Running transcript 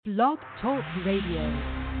Blog Talk Radio.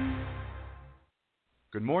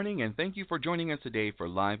 Good morning, and thank you for joining us today for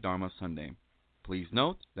Live Dharma Sunday. Please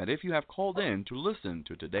note that if you have called in to listen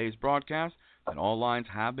to today's broadcast, that all lines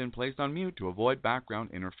have been placed on mute to avoid background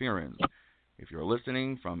interference. If you're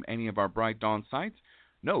listening from any of our Bright Dawn sites,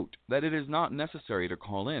 note that it is not necessary to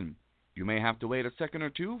call in. You may have to wait a second or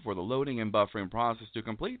two for the loading and buffering process to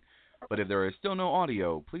complete, but if there is still no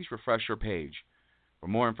audio, please refresh your page. For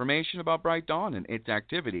more information about Bright Dawn and its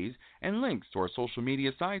activities and links to our social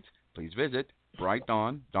media sites, please visit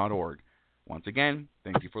brightdawn.org. Once again,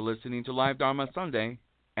 thank you for listening to Live Dharma Sunday,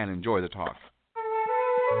 and enjoy the talk.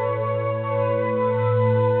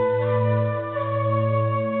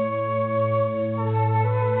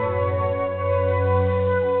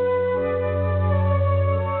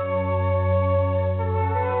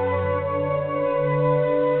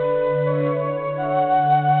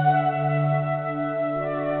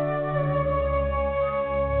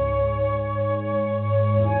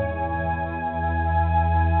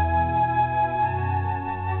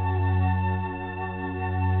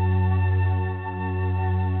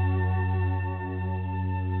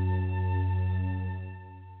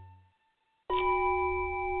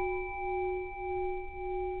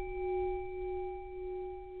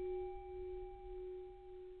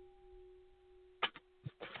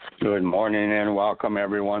 Good morning and welcome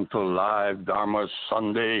everyone to Live Dharma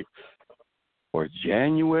Sunday for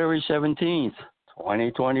January 17th,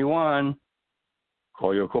 2021.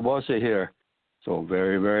 Koyo Kobose here. So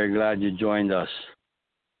very, very glad you joined us.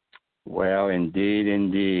 Well,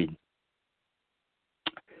 indeed.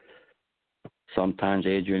 Sometimes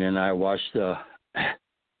Adrian and I watch the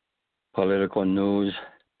political news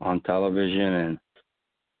on television, and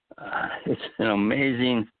it's an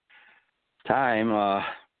amazing time.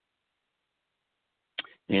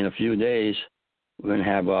 In a few days, we're going to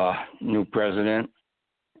have a new president,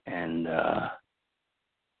 and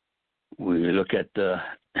we look at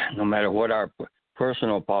no matter what our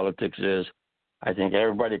personal politics is, I think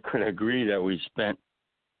everybody could agree that we spent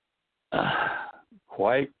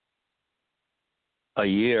quite a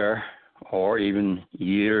year or even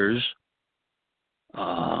years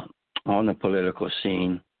on the political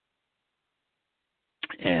scene.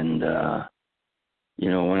 And,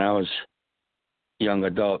 when I was young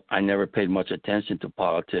adult, I never paid much attention to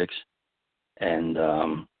politics, and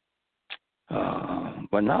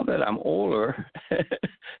but now that I'm older,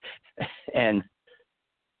 and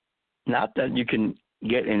not that you can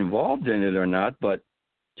get involved in it or not, but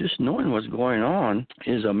just knowing what's going on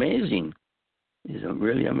is amazing. Is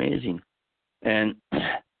really amazing. And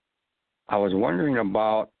I was wondering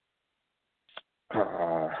about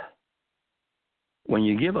when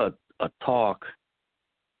you give a talk,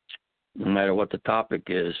 no matter what the topic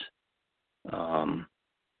is.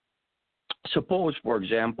 Suppose, for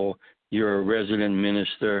example, you're a resident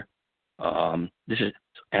minister.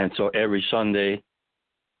 So every Sunday,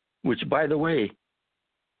 which, by the way,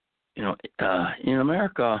 in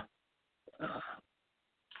America,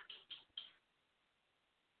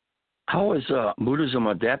 how is Buddhism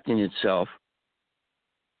adapting itself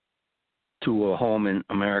to a home in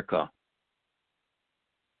America?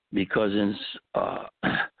 Because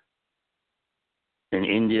in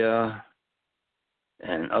India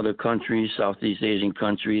and other countries, Southeast Asian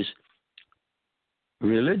countries,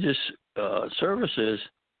 religious services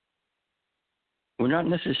were not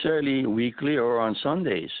necessarily weekly or on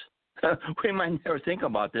Sundays. We might never think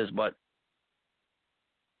about this, but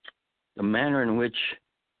the manner in which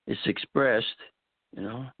it's expressed,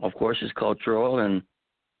 of course, is cultural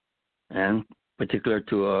and particular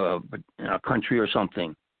to a country or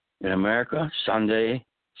something. In America, Sunday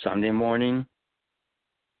morning,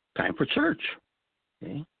 time for church.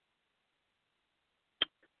 Okay.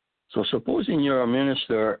 So supposing you're a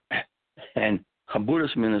minister and a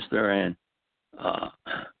Buddhist minister, and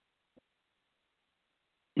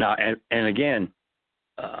now and again,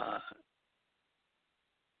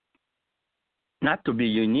 not to be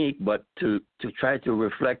unique, but to try to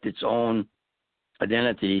reflect its own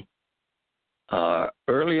identity.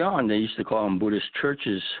 Early on, they used to call them Buddhist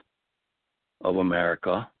churches of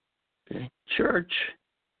America. Okay. Church.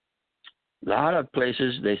 A lot of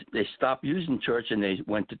places they stopped using church and they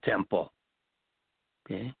went to temple.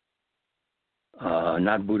 Okay,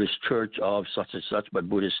 not Buddhist church of such and such, but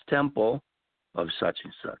Buddhist temple of such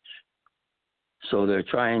and such. So they're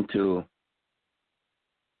trying to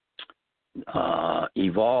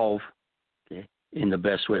evolve, okay, in the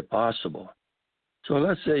best way possible. So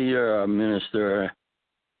let's say you're a minister.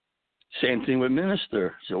 Same thing with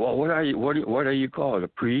minister. So, well, what are you? What are you called? A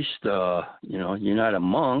priest? You're not a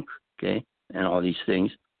monk, okay? And all these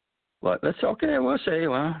things. But let's we'll say,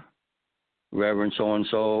 well, Reverend so and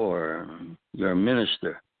so, or you're a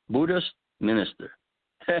minister, Buddhist minister,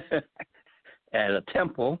 at a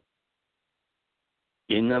temple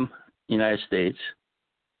in the United States,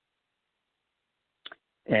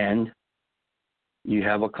 and you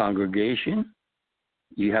have a congregation,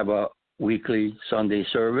 you have a weekly Sunday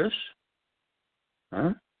service,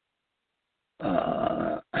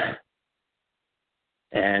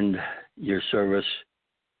 and your service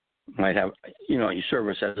might have, your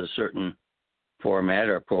service has a certain format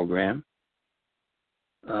or program,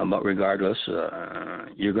 but regardless,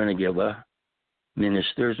 you're going to give a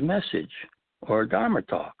minister's message or Dharma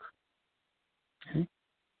talk, okay?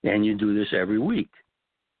 And you do this every week.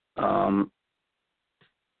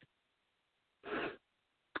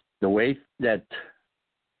 The way that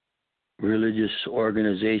religious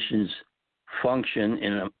organizations function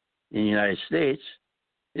in the United States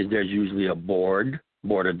is there's usually a board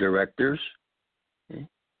of directors, okay?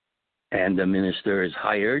 And the minister is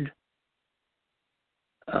hired,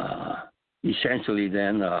 essentially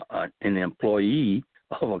then an employee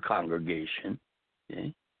of a congregation.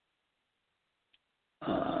 Okay?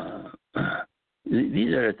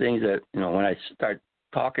 These are the things that, when I start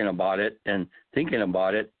talking about it and thinking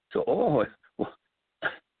about it, so,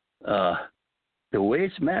 the way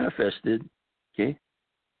it's manifested, okay,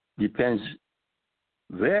 depends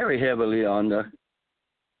very heavily on the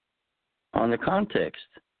context,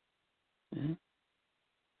 okay?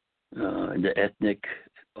 The ethnic,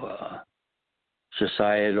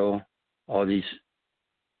 societal, all these,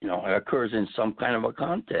 it occurs in some kind of a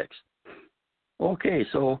context. Okay,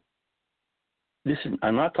 so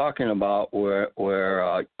I'm not talking about where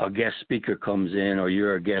a guest speaker comes in or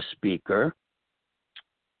you're a guest speaker,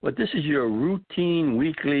 but this is your routine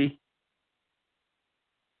weekly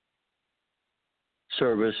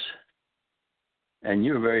service, and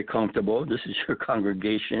you're very comfortable. This is your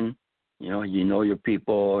congregation. You know your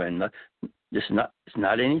people, and it's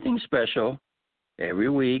not anything special. Every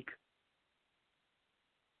week,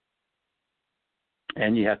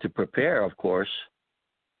 and you have to prepare, of course,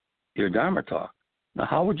 your Dharma talk. Now,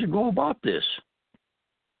 how would you go about this?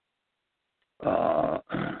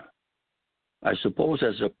 I suppose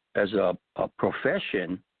as a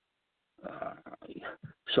profession,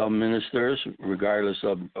 some ministers, regardless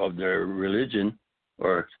of their religion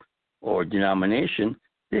or denomination,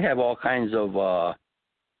 they have all kinds of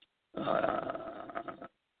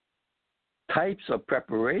types of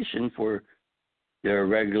preparation for their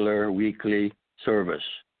regular weekly service.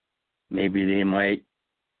 Maybe they might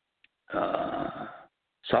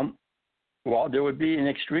there would be an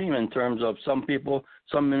extreme in terms of some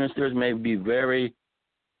ministers may be very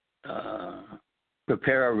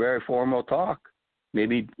prepare a very formal talk,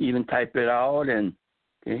 maybe even type it out and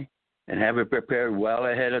have it prepared well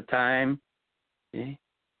ahead of time. Okay?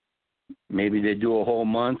 Maybe they do a whole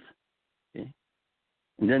month. Okay?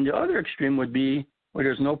 And then the other extreme would be where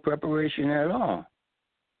there's no preparation at all.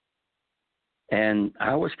 And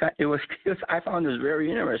I found this very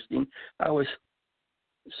interesting. I was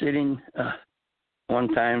sitting one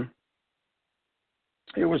time.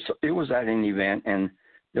 It was at an event, and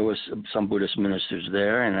there was some Buddhist ministers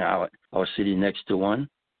there, and I was sitting next to one.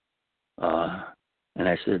 And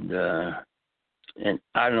I said, and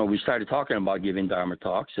I don't know, we started talking about giving Dharma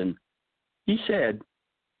talks, and he said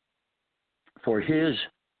for his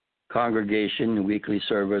congregation weekly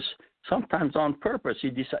service, sometimes on purpose,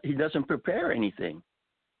 he doesn't prepare anything.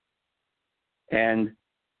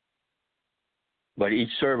 But each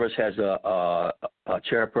service has a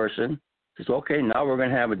chairperson. Says, okay, now we're going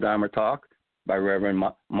to have a Dharma talk by Reverend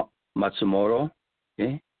Matsumoto.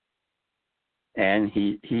 Okay, and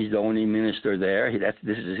he's the only minister there.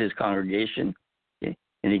 This is his congregation. Okay,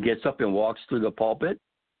 and he gets up and walks through the pulpit,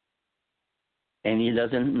 and he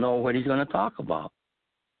doesn't know what he's going to talk about.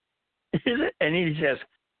 And he says,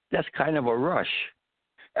 that's kind of a rush.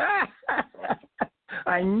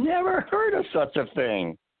 I never heard of such a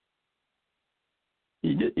thing.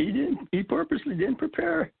 He purposely didn't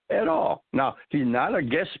prepare at all. Now, he's not a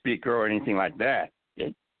guest speaker or anything like that.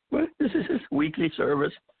 Okay? But this is his weekly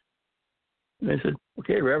service. And they said,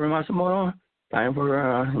 okay, Reverend Matsumoto, time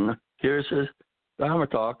for, here's his Dharma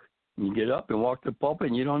talk. And you get up and walk to the pulpit,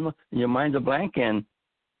 and you don't know, and your mind's a blank,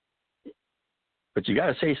 but you got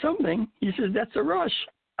to say something. He says, that's a rush.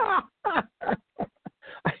 I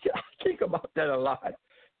think about that a lot.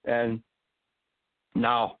 And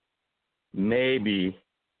now, maybe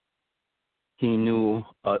he knew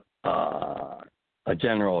a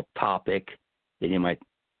general topic that he might,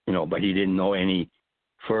 but he didn't know any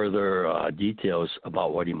further details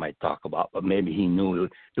about what he might talk about. But maybe he knew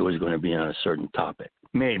it was going to be on a certain topic.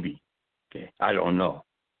 Maybe. Okay, I don't know.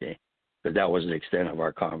 Okay, because that was the extent of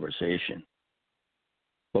our conversation.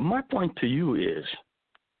 But my point to you is,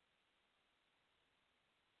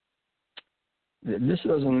 this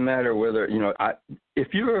doesn't matter whether,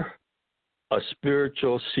 if you're a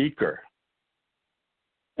spiritual seeker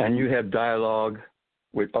and you have dialogue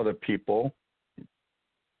with other people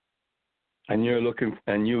and you're looking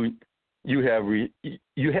and you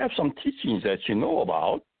have some teachings that you know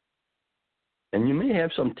about, and you may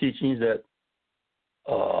have some teachings that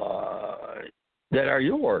are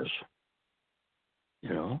yours,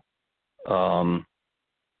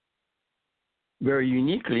 very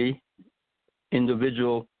uniquely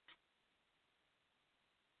individual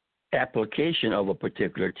application of a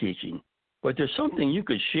particular teaching. But there's something you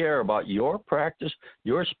could share about your practice,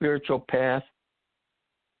 your spiritual path,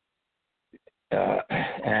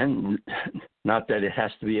 and not that it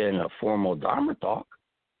has to be in a formal Dharma talk,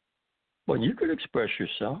 but you could express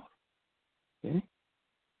yourself. Okay?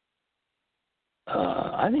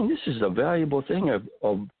 I think this is a valuable thing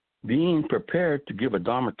of being prepared to give a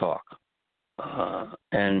Dharma talk.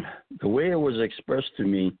 And the way it was expressed to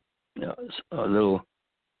me, a little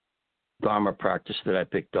Dharma practice that I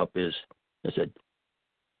picked up is that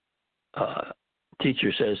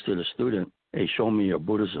teacher says to the student, "Hey, show me your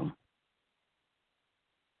Buddhism."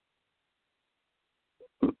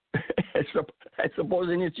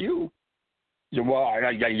 Supposing it's you. Well,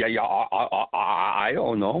 I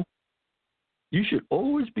don't know. You should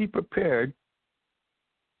always be prepared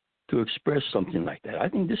to express something like that. I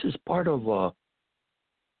think this is part of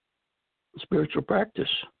spiritual practice.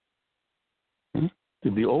 To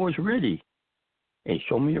be always ready. Hey,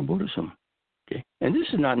 show me your Buddhism. Okay, and this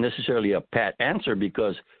is not necessarily a pat answer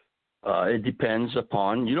because it depends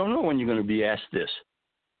upon. You don't know when you're going to be asked this.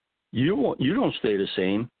 You don't stay the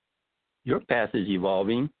same. Your path is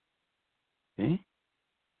evolving. Okay.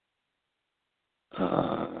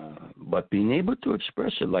 But being able to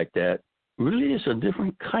express it like that really is a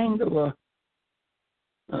different kind of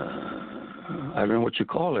I don't know what you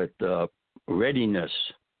call it, readiness.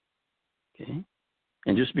 Okay.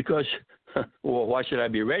 And just because, well, why should I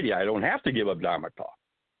be ready? I don't have to give a Dharma talk.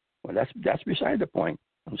 Well, that's beside the point.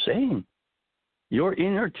 I'm saying your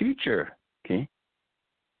inner teacher, okay,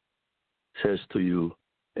 says to you,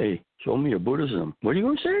 "Hey, show me your Buddhism." What are you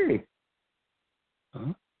going to say?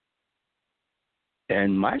 Huh?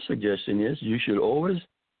 And my suggestion is you should always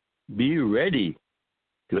be ready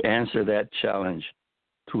to answer that challenge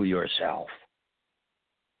to yourself.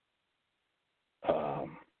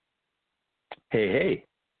 Hey.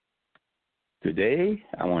 Today,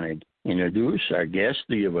 I want to introduce our guest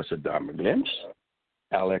to give us a Dharma glimpse,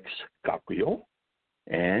 Alex Cacuyo,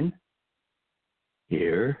 and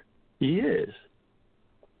here he is.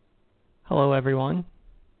 Hello, everyone.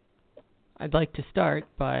 I'd like to start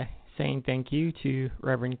by saying thank you to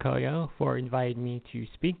Reverend Koyo for inviting me to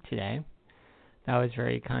speak today. That was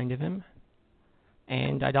very kind of him.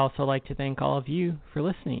 And I'd also like to thank all of you for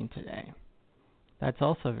listening today. That's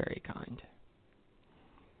also very kind.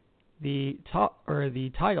 The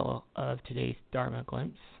title of today's Dharma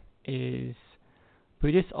glimpse is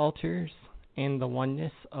Buddhist Altars and the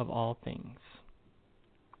Oneness of All Things.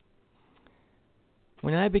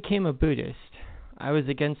 When I became a Buddhist, I was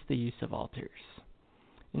against the use of altars.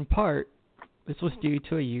 In part, this was due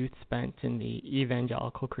to a youth spent in the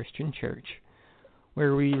evangelical Christian church,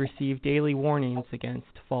 where we received daily warnings against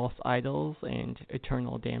false idols and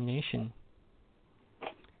eternal damnation.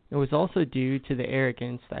 It was also due to the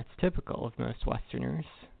arrogance that's typical of most Westerners,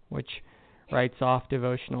 which writes off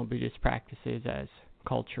devotional Buddhist practices as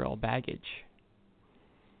cultural baggage.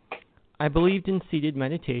 I believed in seated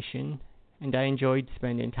meditation, and I enjoyed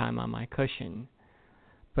spending time on my cushion,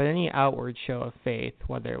 but any outward show of faith,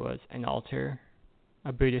 whether it was an altar,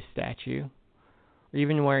 a Buddhist statue, or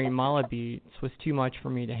even wearing mala beads, was too much for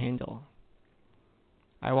me to handle.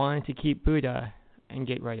 I wanted to keep Buddha and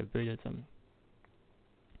get rid of Buddhism.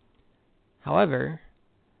 However,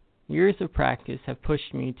 years of practice have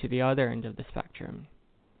pushed me to the other end of the spectrum.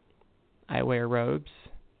 I wear robes,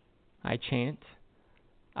 I chant,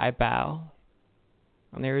 I bow,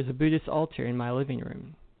 and there is a Buddhist altar in my living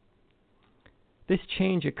room. This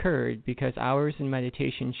change occurred because hours in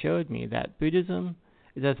meditation showed me that Buddhism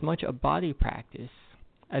is as much a body practice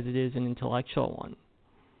as it is an intellectual one.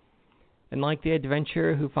 And like the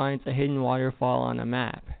adventurer who finds a hidden waterfall on a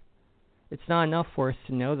map, it's not enough for us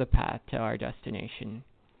to know the path to our destination.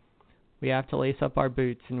 We have to lace up our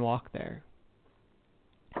boots and walk there.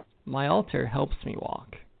 My altar helps me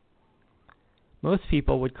walk. Most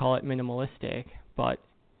people would call it minimalistic, but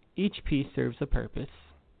each piece serves a purpose.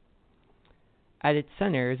 At its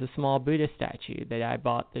center is a small Buddha statue that I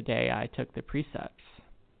bought the day I took the precepts.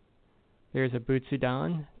 There is a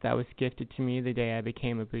Butsudan that was gifted to me the day I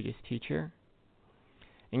became a Buddhist teacher,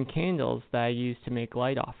 and candles that I use to make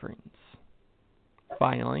light offerings.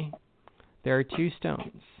 Finally, there are 2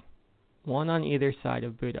 stones, one on either side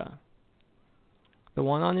of Buddha. The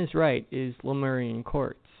one on his right is Lemurian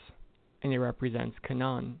quartz, and it represents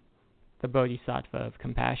Kannon, the Bodhisattva of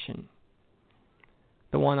compassion.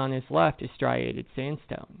 The one on his left is striated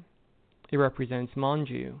sandstone. It represents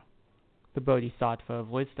Manju, the Bodhisattva of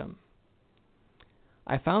wisdom.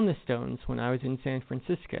 I found the stones when I was in San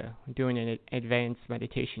Francisco doing an advanced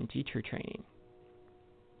meditation teacher training.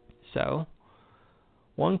 So,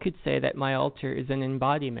 one could say that my altar is an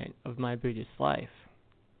embodiment of my Buddhist life.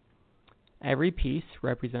 Every piece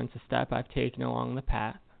represents a step I've taken along the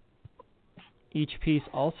path. Each piece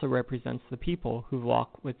also represents the people who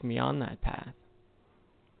walk with me on that path.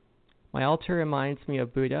 My altar reminds me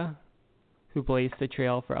of Buddha, who blazed the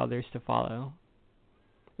trail for others to follow.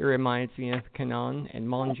 It reminds me of Kannon and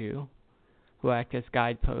Manju, who act as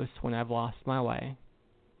guideposts when I've lost my way.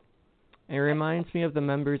 And it reminds me of the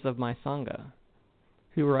members of my Sangha,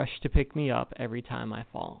 who rush to pick me up every time I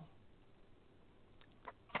fall.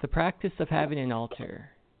 The practice of having an altar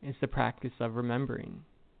is the practice of remembering.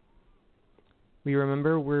 We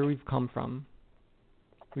remember where we've come from.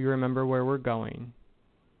 We remember where we're going.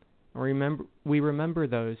 And we remember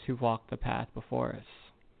those who've walked the path before us.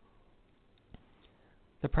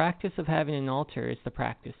 The practice of having an altar is the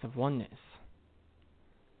practice of oneness.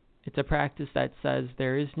 It's a practice that says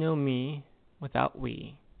there is no me without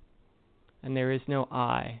we, and there is no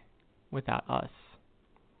I without us.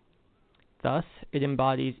 Thus, it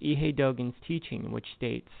embodies Ihe Dogen's teaching, which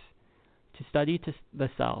states, to study the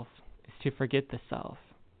self is to forget the self.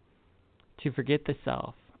 To forget the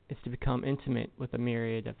self is to become intimate with a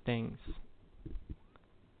myriad of things.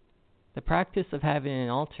 The practice of having an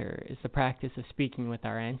altar is the practice of speaking with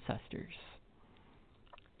our ancestors.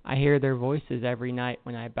 I hear their voices every night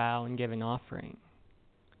when I bow and give an offering.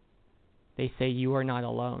 They say, "You are not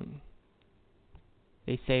alone."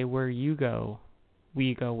 They say, "Where you go,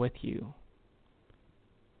 we go with you.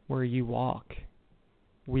 Where you walk,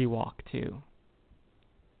 we walk too."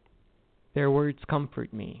 Their words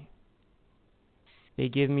comfort me. They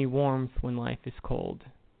give me warmth when life is cold.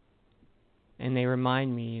 And they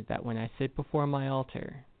remind me that when I sit before my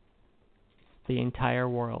altar, the entire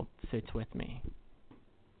world sits with me.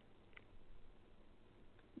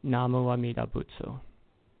 Namo Amida Butsu.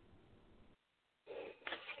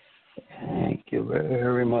 Thank you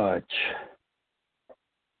very much.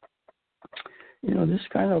 You know, this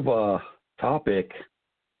kind of topic,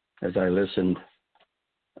 as I listened,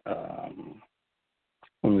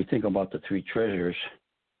 when we think about the 3 treasures,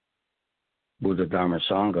 Buddha, Dharma,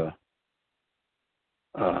 Sangha,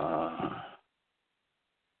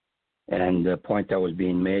 and the point that was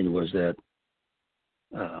being made was that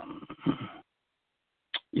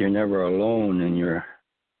you're never alone in your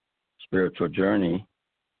spiritual journey.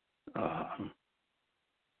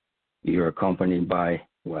 You're accompanied by,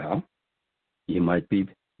 well, you might be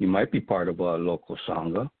part of a local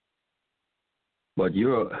Sangha, but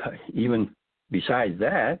you're even besides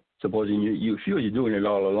that, supposing you feel you're doing it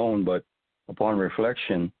all alone, but upon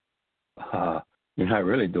reflection, you're not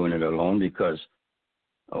really doing it alone, because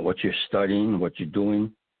what you're studying, what you're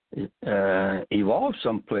doing, evolves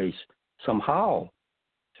someplace, somehow,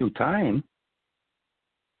 through time.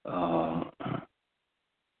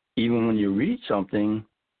 Even when you read something,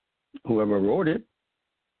 whoever wrote it,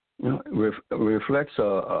 reflects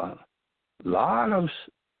a lot of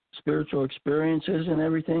spiritual experiences and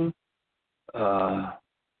everything.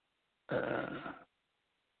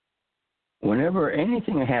 Whenever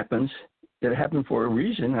anything happens, it happened for a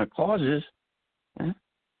reason, or causes, and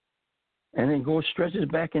it stretches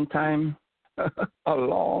back in time a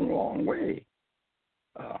long, long way.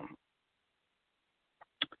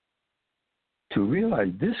 To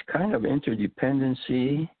realize this kind of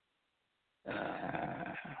interdependency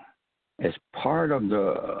as part of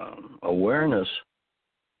the awareness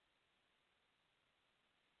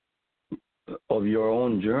of your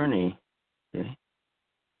own journey. Okay?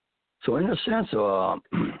 So in a sense,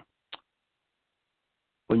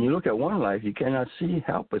 when you look at one life, you cannot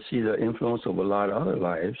help but see the influence of a lot of other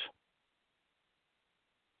lives.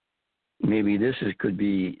 Maybe this could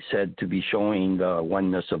be said to be showing the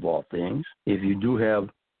oneness of all things. If you do have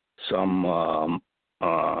some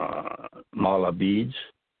mala beads,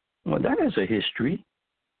 well, that has a history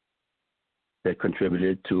that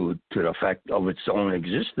contributed to the fact of its own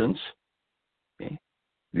existence. Okay?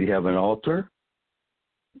 If you have an altar,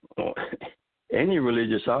 or any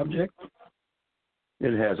religious object,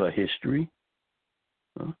 It has a history.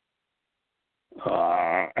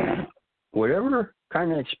 Whatever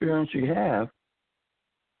kind of experience you have,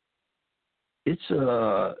 it's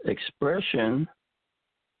a expression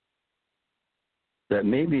that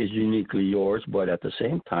maybe is uniquely yours, but at the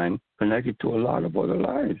same time connected to a lot of other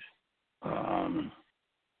lives.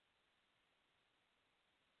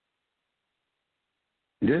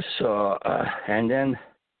 And then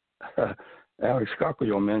Alex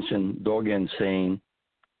Cockle mentioned Dogen saying,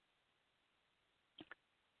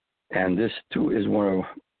 and this too is one of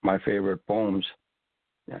my favorite poems.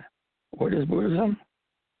 Yeah. What is Buddhism?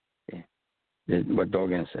 Yeah. What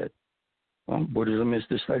Dogen said. Well, Buddhism is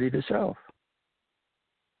to study the self.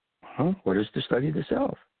 What is to study the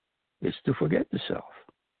self? It's to forget the self.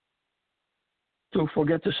 To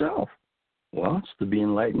forget the self. Well, it's to be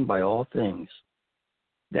enlightened by all things.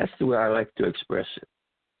 That's the way I like to express it.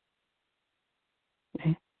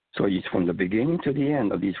 Okay? So it's from the beginning to the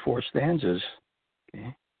end of these 4 stanzas.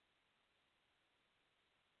 Okay?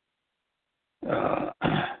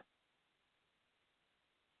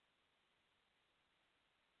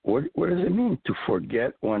 What does it mean to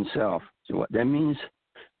forget oneself? So what that means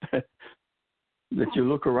that you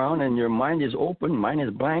look around and your mind is open, mind is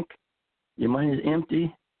blank, your mind is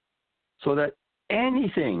empty, so that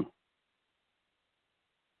anything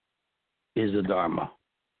is the Dharma.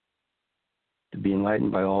 To be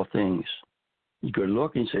enlightened by all things. You could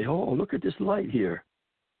look and say, oh, look at this light here.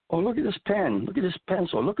 Oh, look at this pen. Look at this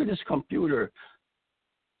pencil. Look at this computer.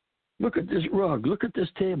 Look at this rug. Look at this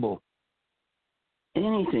table.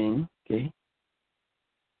 Anything, okay,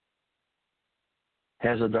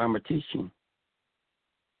 has a Dharma teaching.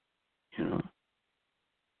 You know.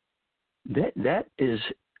 That is,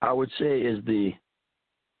 I would say, is the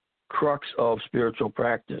crux of spiritual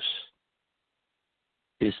practice.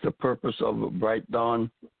 It's the purpose of a Bright Dawn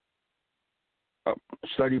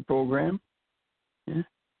study program, yeah?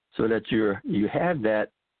 So that you have that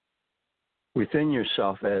within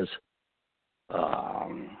yourself as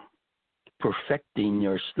perfecting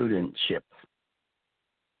your studentship.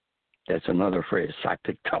 That's another phrase I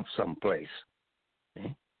picked up someplace.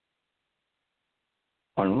 Okay?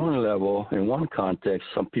 On one level, in one context,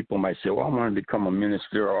 some people might say, well, I'm going to become a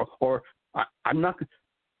minister, or I'm going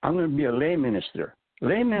to be a lay minister.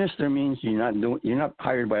 Lay minister means you're not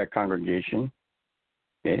hired by a congregation.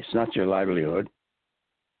 Okay? It's not your livelihood.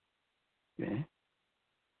 Okay?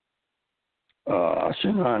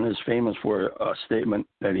 Shinran is famous for a statement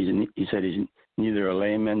that he said he's neither a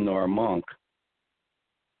layman nor a monk.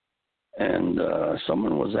 And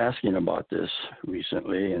someone was asking about this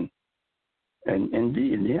recently, and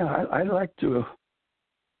indeed, yeah, I'd like to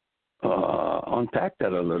unpack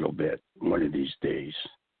that a little bit one of these days.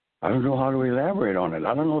 I don't know how to elaborate on it.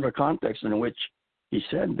 I don't know the context in which he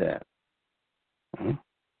said that. Because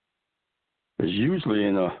usually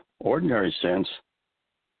in an ordinary sense,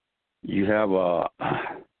 you have a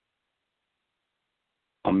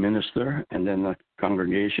minister and then a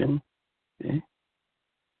congregation. Okay?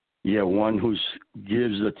 You have one who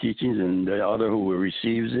gives the teachings and the other who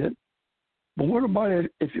receives it. But what about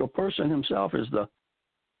it if your person himself is the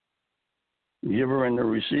giver and the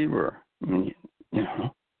receiver? I mean, you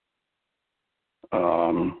know.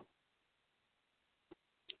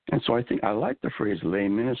 And so I think I like the phrase lay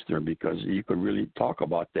minister because you could really talk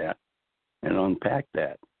about that and unpack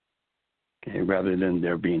that. Okay, rather than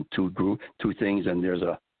there being two things and there's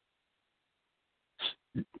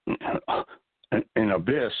an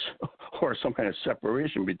abyss or some kind of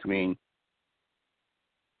separation between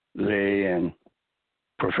lay and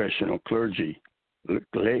professional clergy.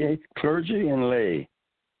 Clergy and lay.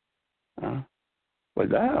 But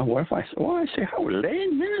what if I say, how lay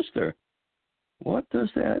minister? What does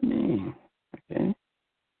that mean? Okay,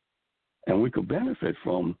 and we could benefit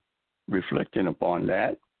from reflecting upon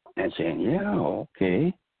that and saying, yeah,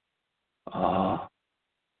 okay.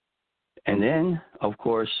 And then, of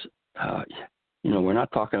course, we're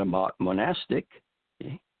not talking about monastic.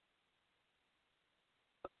 Okay?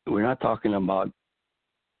 We're not talking about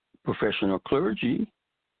professional clergy.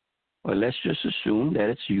 But let's just assume that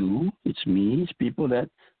it's you, it's me, it's people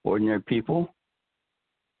ordinary people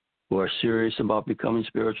who are serious about becoming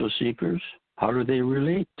spiritual seekers. How do they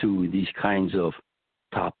relate to these kinds of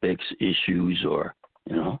topics, issues, or,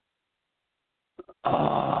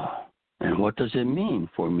 and what does it mean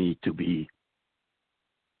for me to be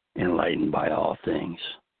enlightened by all things?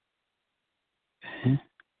 Okay.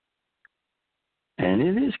 And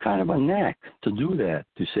it is kind of a knack to do that,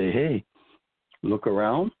 to say, hey, look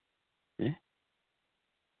around, okay?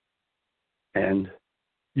 And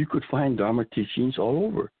you could find Dharma teachings all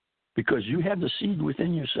over because you have the seed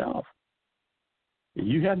within yourself.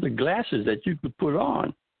 You have the glasses that you could put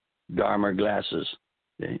on, Dharma glasses.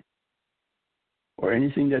 Okay? Or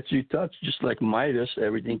anything that you touch, just like Midas,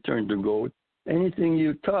 everything turned to gold. Anything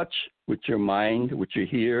you touch with your mind, with your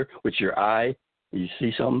ear, with your eye, you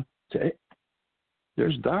see something, say,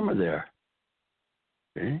 there's Dharma there.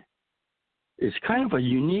 Okay? It's kind of a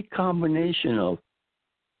unique combination of,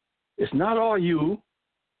 it's not all you,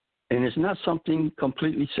 and it's not something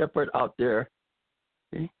completely separate out there.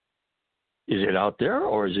 Okay? Is it out there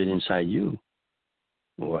or is it inside you?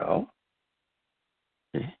 Well,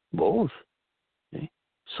 okay, both. Okay?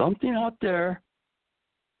 Something out there,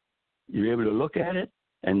 you're able to look at it,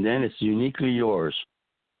 and then it's uniquely yours.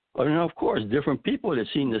 And of course, different people have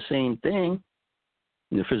seen the same thing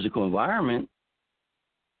in the physical environment,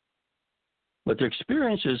 but their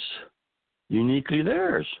experience is uniquely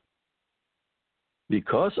theirs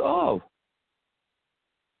because of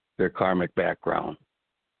their karmic background.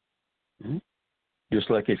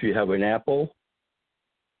 Just like if you have an apple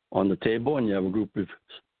on the table and you have a group of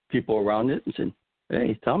people around it and say,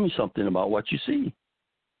 hey, tell me something about what you see.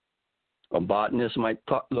 A botanist might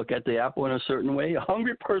look at the apple in a certain way. A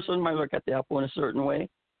hungry person might look at the apple in a certain way.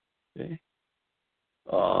 Okay.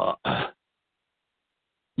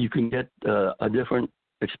 You can get a different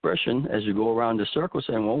expression as you go around the circle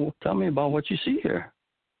saying, well, tell me about what you see here,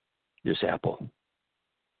 this apple.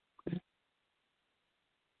 Okay.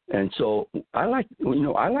 And so I like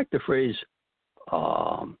the phrase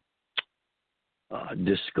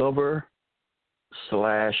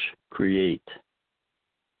discover/create.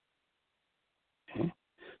 Okay.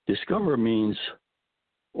 Discover means,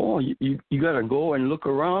 you got to go and look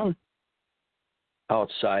around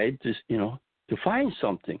outside to find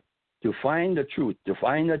something, to find the truth, to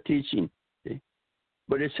find the teaching. Okay?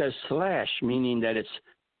 But it says slash, meaning that it's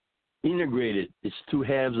integrated. It's two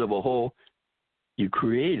halves of a whole. You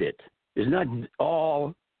create it. It's not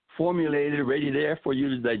all formulated, ready there for you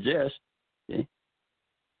to digest. Okay?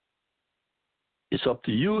 It's up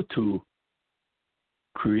to you to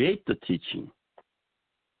create the teaching.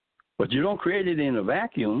 But you don't create it in a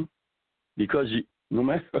vacuum, because no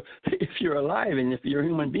matter if you're alive and if you're a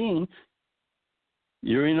human being,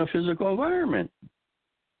 you're in a physical environment.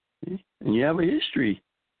 Okay? And you have a history.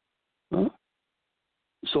 Huh?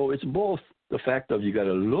 So it's both the fact of you got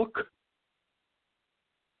to look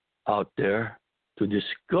out there to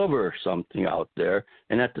discover something out there,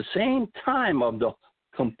 and at the same time of the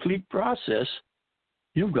complete process,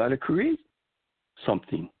 you've got to create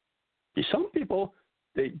something. See, some people,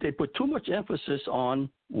 they put too much emphasis on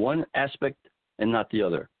one aspect and not the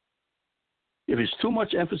other. If it's too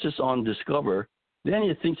much emphasis on discover, then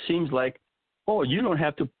it seems like, you don't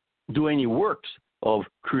have to do any works of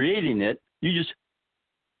creating it. You just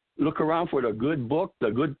look around for the good book,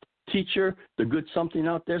 the good teacher, the good something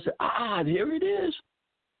out there. Say, there it is.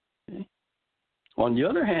 Okay. On the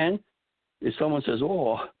other hand, if someone says,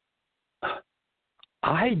 I'm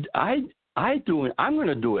going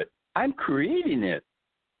to do it. I'm creating it.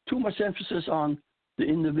 Too much emphasis on the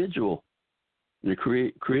individual, the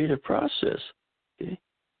creative process. Okay.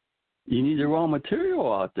 You need the raw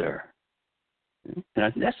material out there. Okay.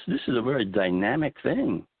 And this is a very dynamic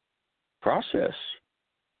process.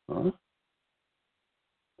 Huh?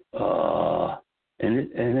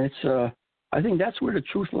 I think that's where the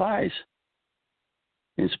truth lies,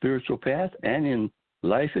 in spiritual path and in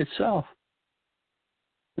life itself.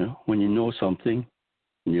 When you know something,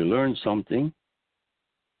 and you learn something,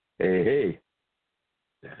 hey,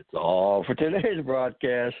 that's all for today's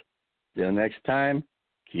broadcast. Till next time,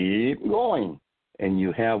 keep going, and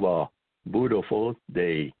you have a Buddhaful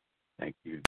day. Thank you.